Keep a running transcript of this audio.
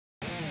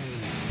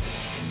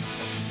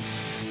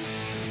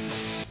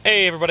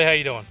Hey everybody, how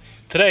you doing?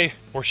 Today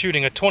we're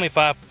shooting a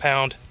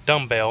 25-pound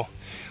dumbbell.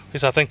 At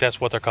least I think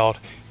that's what they're called.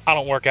 I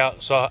don't work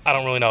out, so I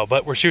don't really know,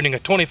 but we're shooting a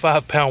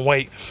 25-pound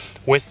weight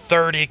with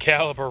 30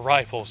 caliber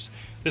rifles.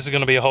 This is going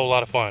to be a whole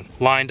lot of fun.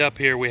 Lined up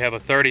here we have a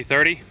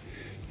 30-30,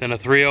 then a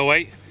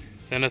 308,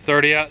 then a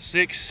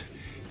 30-06,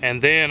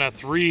 and then a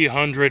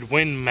 300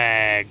 Win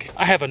Mag.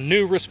 I have a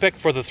new respect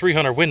for the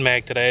 300 Win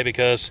Mag today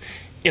because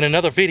in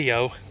another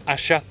video I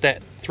shot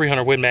that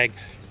 300 Win Mag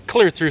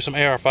clear through some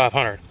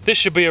AR-500. This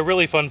should be a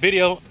really fun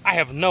video. I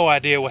have no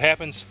idea what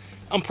happens.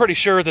 I'm pretty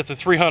sure that the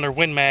 300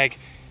 Win Mag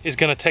is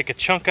going to take a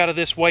chunk out of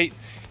this weight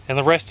and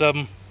the rest of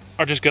them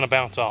are just going to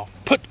bounce off.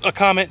 Put a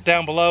comment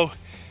down below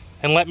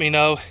and let me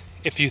know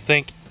if you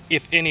think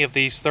if any of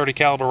these 30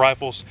 caliber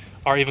rifles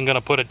are even going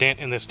to put a dent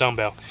in this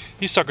dumbbell.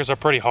 These suckers are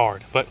pretty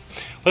hard, but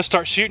let's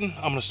start shooting.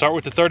 I'm going to start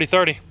with the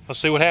 30-30.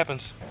 Let's see what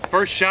happens.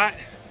 First shot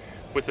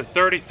with the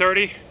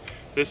 30-30.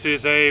 This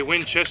is a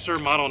Winchester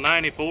Model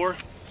 94.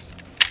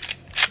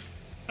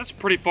 That's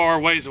pretty far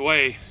ways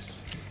away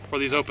for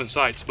these open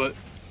sights, but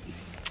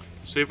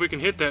see if we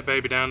can hit that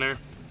baby down there.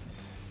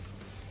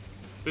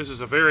 This is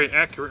a very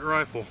accurate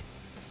rifle.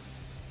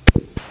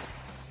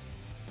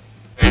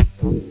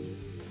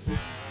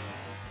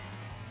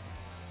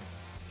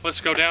 Let's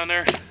go down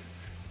there,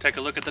 take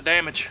a look at the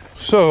damage.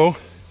 So,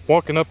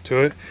 walking up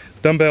to it,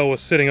 dumbbell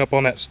was sitting up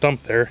on that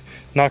stump there,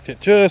 knocked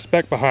it just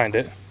back behind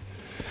it.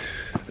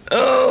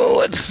 Oh,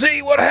 let's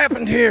see what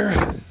happened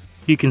here.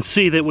 You can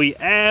see that we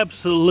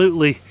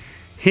absolutely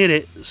hit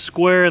it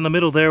square in the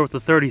middle there with the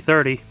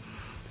 30-30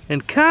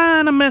 and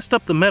kind of messed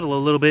up the metal a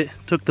little bit,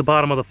 took the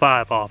bottom of the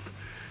 5 off.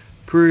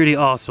 Pretty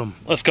awesome.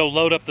 Let's go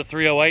load up the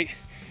 308,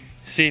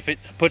 see if it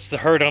puts the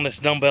hurt on this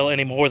dumbbell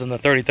any more than the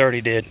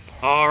 30-30 did.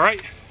 All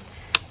right,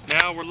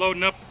 now we're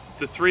loading up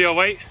the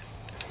 308.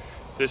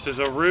 This is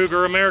a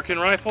Ruger American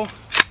rifle.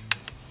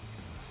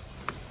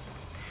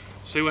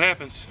 See what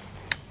happens.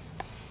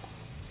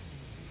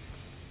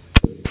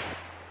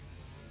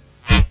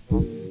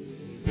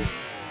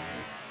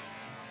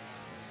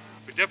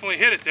 We definitely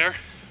hit it there.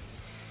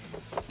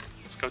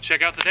 Let's go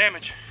check out the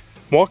damage.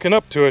 Walking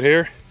up to it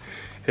here,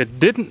 it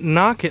didn't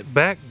knock it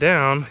back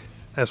down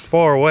as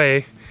far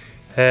away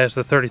as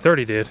the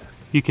 30-30 did.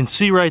 You can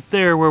see right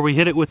there where we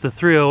hit it with the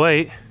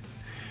 308.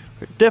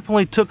 It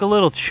definitely took a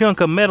little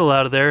chunk of metal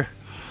out of there,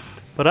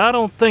 but I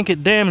don't think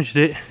it damaged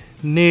it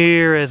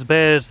near as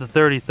bad as the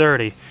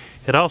 30-30.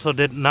 It also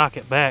didn't knock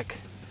it back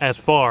as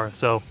far,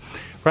 so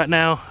right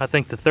now I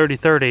think the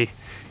 30-30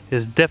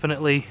 is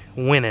definitely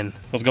winning.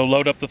 Let's go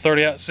load up the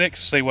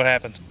 30-06, see what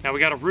happens. Now we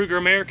got a Ruger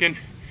American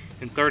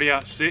in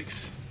 30-06.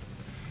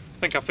 I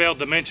think I failed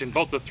to mention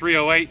both the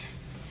 308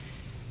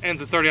 and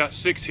the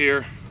 30-06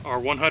 here are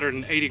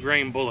 180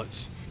 grain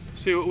bullets.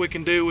 See what we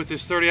can do with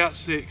this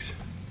 30-06.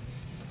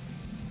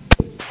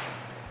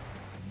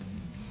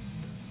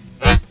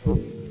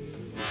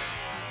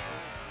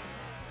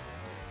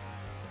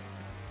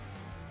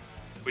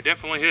 We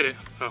definitely hit it.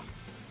 So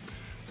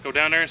let's go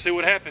down there and see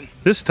what happened.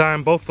 This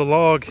time both the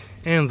log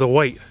and the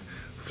weight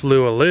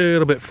flew a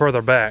little bit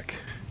further back.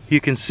 You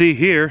can see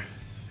here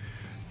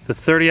the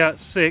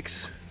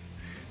 30-06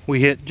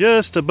 we hit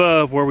just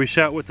above where we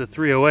shot with the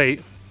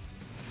 308.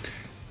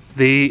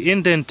 The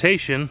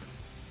indentation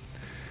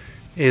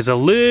is a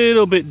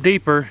little bit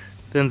deeper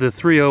than the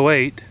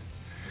 308,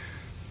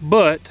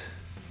 but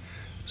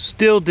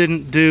still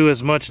didn't do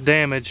as much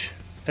damage,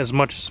 as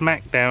much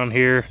smackdown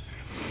here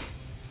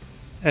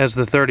as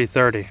the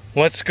 30-30.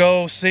 Let's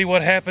go see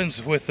what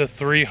happens with the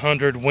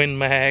 300 Win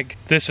Mag.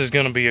 This is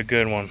gonna be a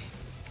good one.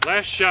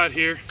 Last shot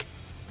here.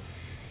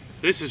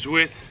 This is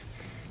with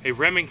a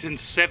Remington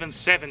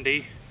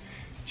 770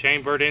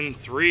 chambered in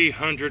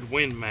 300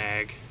 Win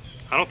Mag.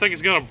 I don't think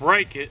it's gonna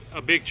break it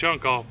a big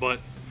chunk off, but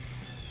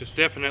it's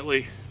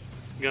definitely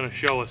gonna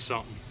show us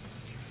something.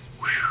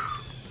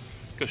 Whew.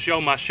 Gonna show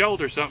my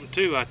shoulder something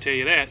too, I tell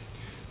you that.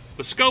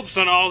 The scopes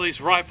on all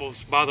these rifles,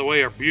 by the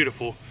way, are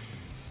beautiful.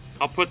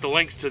 I'll put the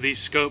links to these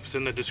scopes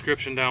in the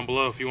description down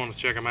below if you want to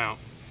check them out.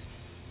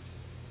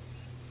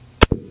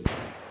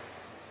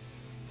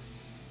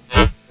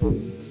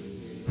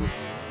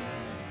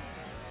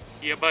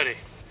 Yeah, buddy.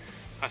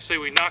 I see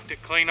we knocked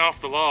it clean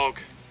off the log.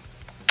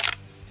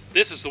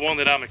 This is the one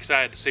that I'm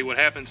excited to see what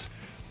happens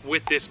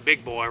with this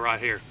big boy right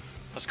here.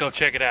 Let's go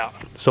check it out.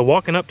 So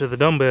walking up to the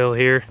dumbbell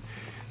here,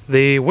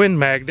 the Win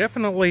Mag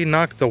definitely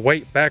knocked the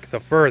weight back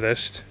the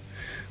furthest,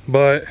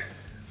 but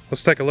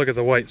let's take a look at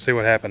the weight, see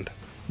what happened.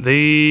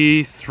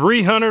 The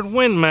 300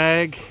 Win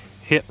Mag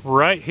hit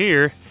right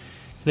here,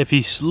 and if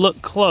you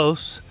look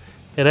close,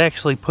 it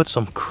actually put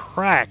some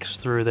cracks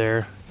through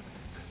there.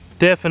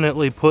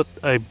 Definitely put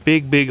a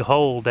big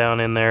hole down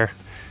in there,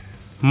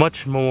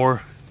 much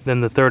more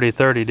than the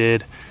 30-30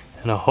 did,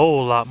 and a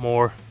whole lot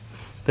more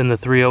than the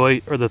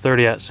 308 or the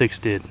 30-06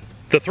 did.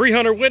 The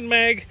 300 Win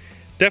Mag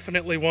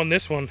definitely won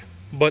this one,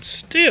 but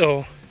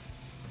still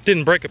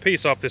didn't break a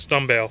piece off this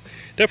dumbbell.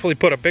 Definitely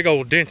put a big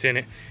old dent in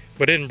it,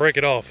 but didn't break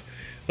it off.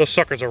 Those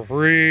suckers are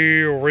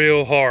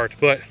real hard,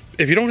 but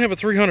if you don't have a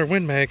 300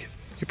 Win Mag,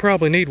 you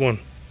probably need one.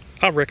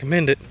 I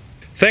recommend it.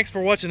 Thanks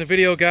for watching the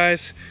video,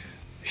 guys.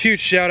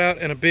 Huge shout out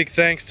and a big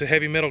thanks to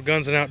Heavy Metal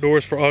Guns and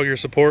Outdoors for all your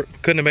support.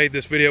 Couldn't have made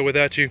this video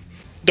without you.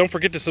 Don't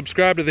forget to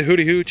subscribe to the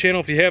Hootie Hoo channel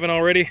if you haven't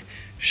already.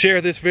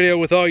 Share this video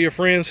with all your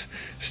friends.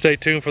 Stay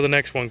tuned for the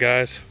next one,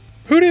 guys.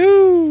 Hootie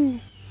Hoo!